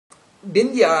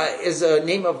Vindhya is a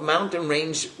name of mountain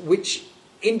range which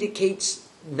indicates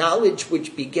knowledge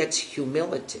which begets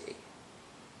humility.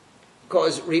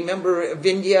 Because remember,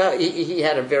 Vindhya, he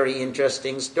had a very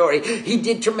interesting story. He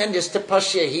did tremendous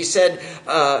tapasya. He said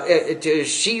to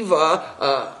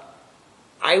Shiva,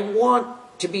 I want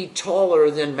to be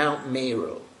taller than Mount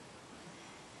Meru.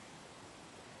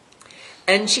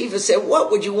 And Shiva said, what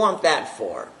would you want that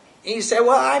for? He said,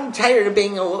 well, I'm tired of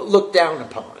being looked down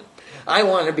upon. I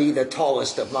want to be the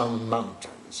tallest among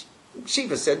mountains.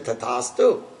 Shiva said,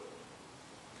 Tathastu.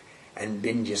 And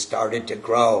Vindhya started to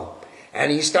grow.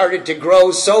 And he started to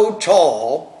grow so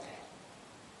tall.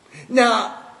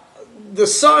 Now, the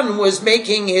sun was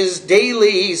making his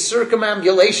daily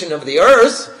circumambulation of the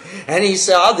earth. And he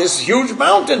saw this huge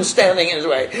mountain standing in his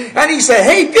way. And he said,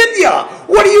 hey, Vindhya,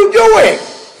 what are you doing?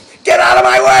 Get out of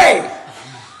my way.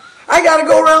 I got to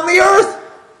go around the earth.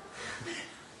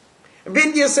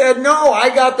 Vindhya said, no, I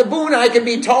got the boon. I can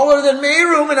be taller than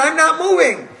Meru, and I'm not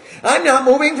moving. I'm not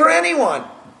moving for anyone.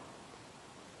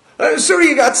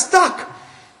 Surya got stuck.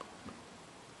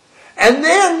 And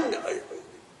then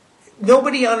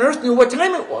nobody on earth knew what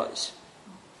time it was.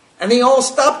 And they all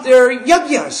stopped their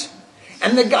yajnas.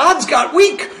 And the gods got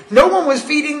weak. No one was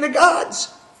feeding the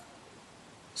gods.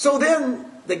 So then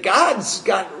the gods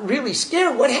got really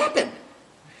scared. What happened?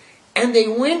 And they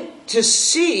went to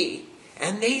see,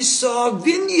 and they saw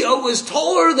Vindhya was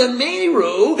taller than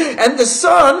Meru, and the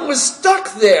sun was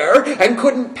stuck there and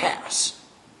couldn't pass.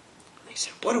 They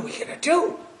said, what are we going to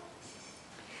do?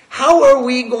 How are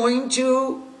we going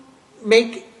to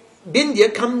make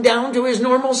Vindhya come down to his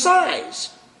normal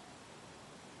size?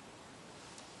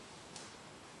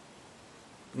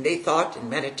 And they thought and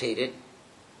meditated,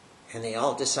 and they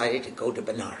all decided to go to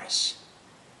Benares.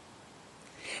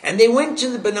 And they went to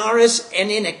the Benares, and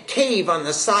in a cave on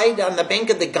the bank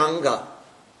of the Ganga,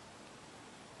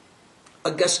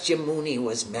 Agastya Muni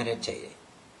was meditating.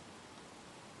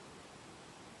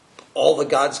 All the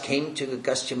gods came to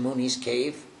Agastya Muni's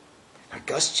cave.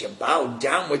 Agastya bowed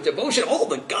down with devotion. All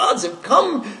the gods have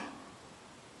come.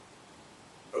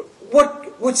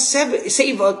 What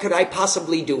seva could I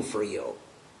possibly do for you?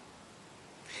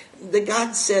 The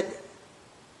god said,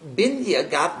 Vindhya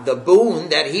got the boon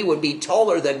that he would be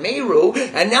taller than Meru,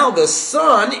 and now the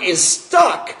sun is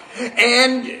stuck,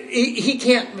 and he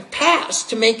can't pass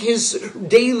to make his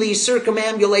daily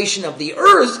circumambulation of the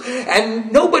earth,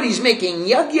 and nobody's making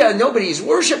yajna, nobody's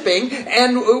worshipping,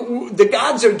 and the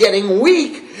gods are getting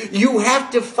weak. You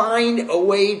have to find a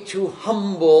way to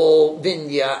humble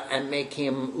Vindhya and make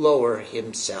him lower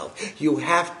himself. You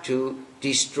have to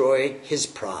destroy his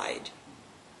pride.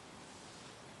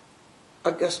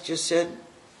 Agastya said,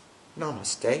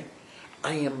 Namaste,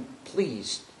 I am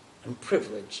pleased and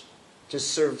privileged to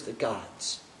serve the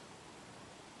gods.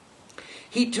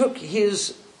 He took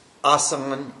his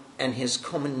asan and his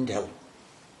komandel,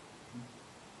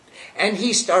 and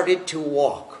he started to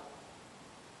walk.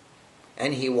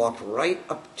 And he walked right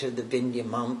up to the Vindhya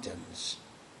mountains.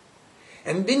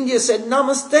 And Vindhya said,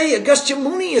 Namaste, Agastya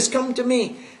Muni has come to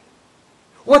me.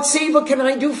 What seva can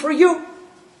I do for you?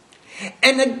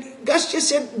 And Agastya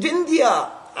said,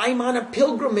 Vindhya, I'm on a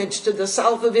pilgrimage to the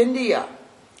south of India.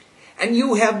 And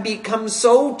you have become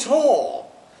so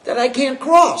tall that I can't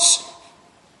cross.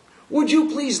 Would you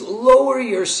please lower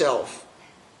yourself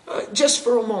just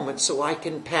for a moment so I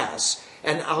can pass,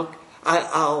 and I'll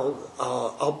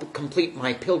complete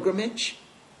my pilgrimage?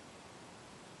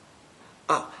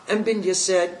 And Vindhya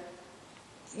said,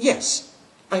 yes,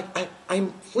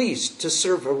 I'm pleased to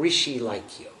serve a rishi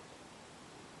like you.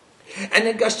 And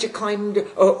Agastya climbed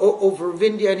over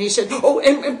Vindhya, and he said, oh,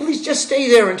 and please just stay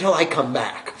there until I come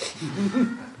back.